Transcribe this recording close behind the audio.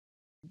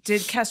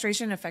Did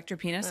castration affect your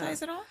penis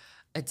size at all?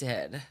 It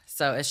did.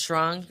 So it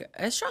shrunk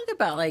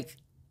about like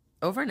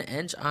over an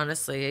inch,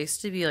 honestly. I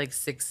used to be like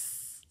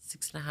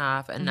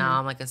 6.5, and now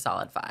I'm like a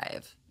solid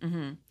 5.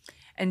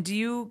 And do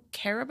you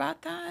care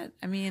about that?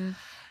 I mean,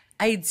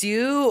 I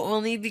do,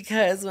 only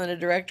because when a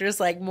director's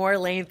like more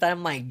length,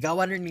 I'm like,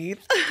 go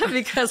underneath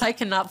because I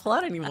cannot pull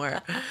out anymore.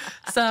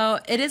 So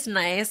it is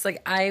nice.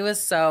 Like, I was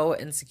so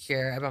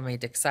insecure about my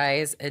dick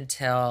size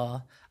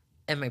until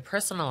in my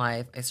personal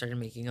life, I started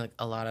making like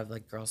a lot of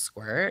like girls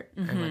squirt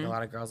and like a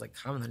lot of girls like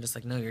come and they're just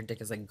like, no, your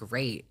dick is like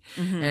great.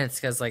 And it's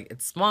because like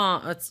it's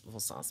small. It's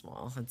not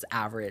small. It's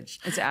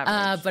average. It's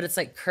average. But it's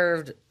like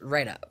curved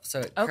right up. So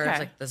it curves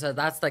like this. So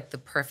that's like the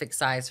perfect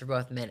size for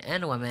both men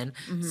and women.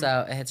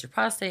 So it hits your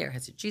prostate or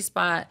hits your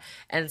G-spot.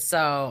 And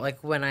so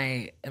like in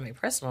my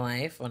personal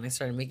life, when I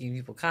started making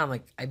people come,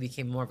 like I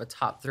became more of a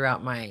top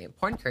throughout my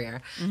porn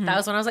career. That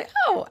was when I was like,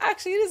 oh,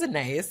 actually it is a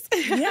nice.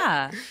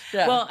 Yeah.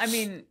 Well, I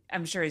mean,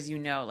 I'm sure as you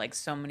know, like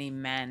so many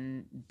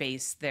men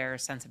base their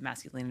sense of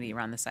masculinity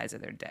around the size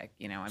of their dick,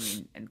 you know, I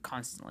mean, and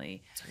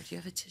constantly. Sorry, do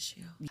you have a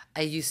tissue?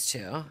 I used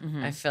to.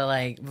 I feel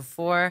like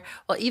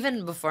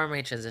even before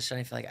my transition,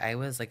 I feel like I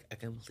was like a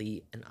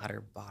complete and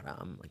utter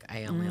bottom. Like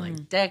I only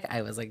liked dick.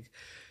 I was like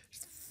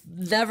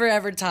never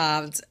ever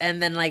topped.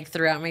 And then like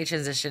throughout my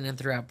transition and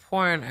throughout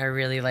porn, I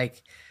really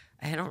like,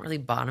 I don't really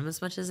bottom as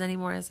much as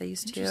anymore as I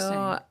used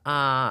to.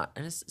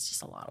 And it's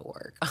just a lot of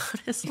work,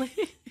 honestly.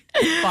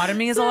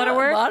 Bottoming is a lot of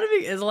work?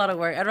 Bottoming is a lot of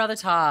work. I'd rather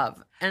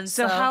top. And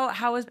so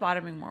how is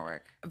bottoming more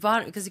work?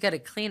 Because you got to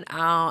clean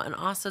out. And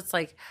also it's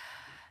like,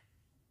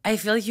 I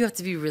feel like you have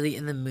to be really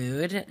in the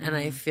mood. And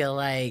I feel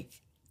like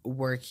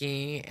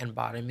working and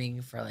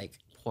bottoming for like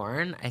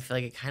porn, I feel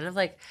like it kind of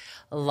like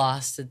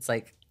lost its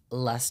like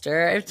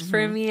luster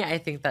for me. I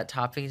think that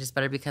topping is just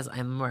better because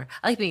I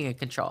like being in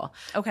control.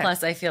 Okay.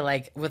 Plus I feel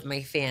like with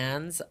my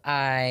fans,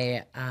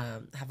 I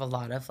have a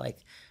lot of like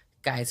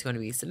guys who want to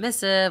be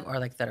submissive or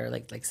like that are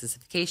like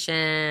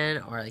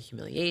sissification or like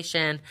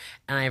humiliation,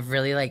 and I've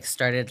really like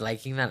started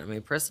liking that in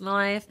my personal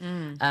life.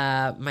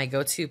 My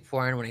go-to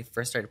porn when I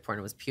first started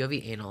porn was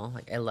POV anal.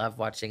 Like I love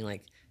watching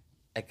like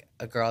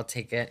a girl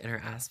take it in her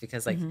ass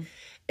because like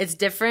it's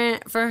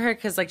different for her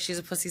because like she's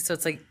a pussy, so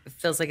it's like it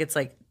feels like it's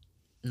like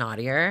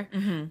naughtier.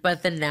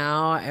 But then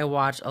now I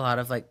watch a lot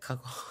of like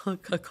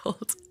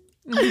cuckold.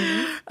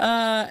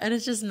 And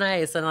it's just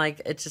nice and like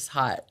it's just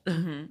hot.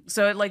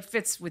 So it like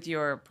fits with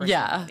your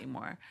personality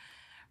more,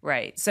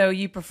 right? So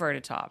you prefer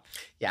to top.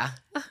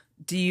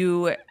 Do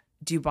you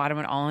bottom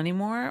at all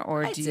anymore,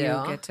 or do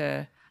you get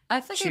to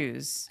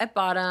choose? I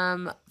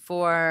bottom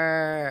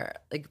for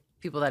like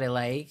people that I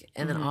like,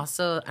 and then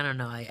also I don't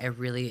know, I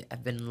really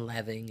have been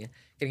loving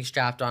getting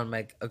strapped on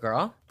like a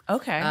girl.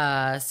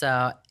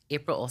 So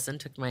April Olsen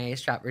took my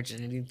strap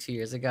virginity 2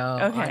 years ago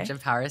on Jim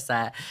Power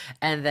set.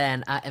 And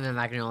then Emma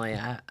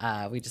Magnolia,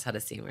 we just had a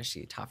scene where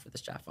she topped with the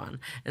strap on.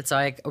 And so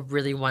I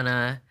really want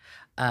to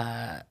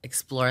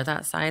explore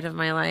that side of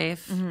my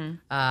life.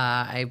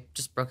 I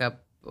just broke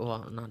up.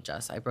 Well, not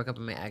just. I broke up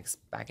with my ex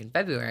back in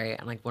February.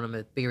 And like one of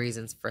the big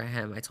reasons for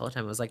him, I told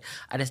him was like,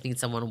 I just need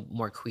someone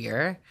more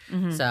queer.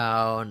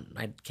 So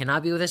I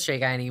cannot be with a straight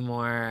guy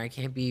anymore. I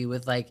can't be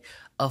with like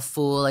a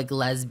full like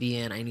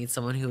lesbian. I need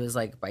someone who is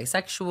like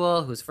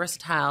bisexual, who's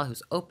versatile,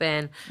 who's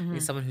open. I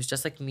need someone who's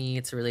just like me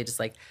to really just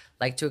like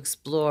to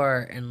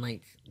explore and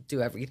like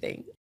do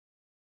everything.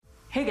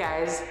 Hey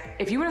guys,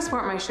 if you want to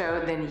support my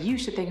show, then you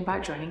should think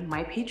about joining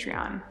my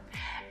Patreon.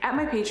 At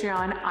my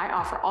Patreon, I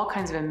offer all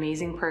kinds of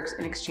amazing perks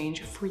in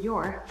exchange for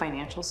your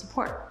financial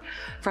support.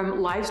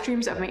 From live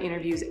streams of my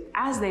interviews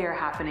as they are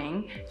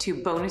happening,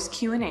 to bonus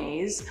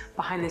Q&As,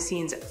 behind the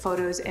scenes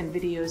photos and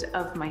videos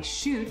of my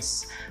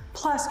shoots,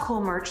 plus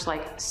cool merch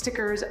like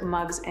stickers,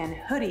 mugs, and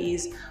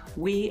hoodies,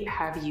 we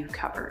have you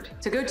covered.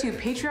 So go to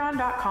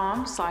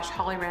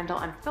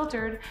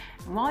patreon.com/HollyRandallUnfiltered,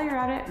 and while you're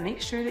at it,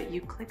 make sure that you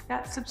click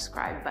that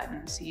subscribe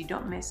button so you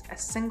don't miss a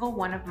single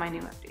one of my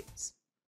new updates.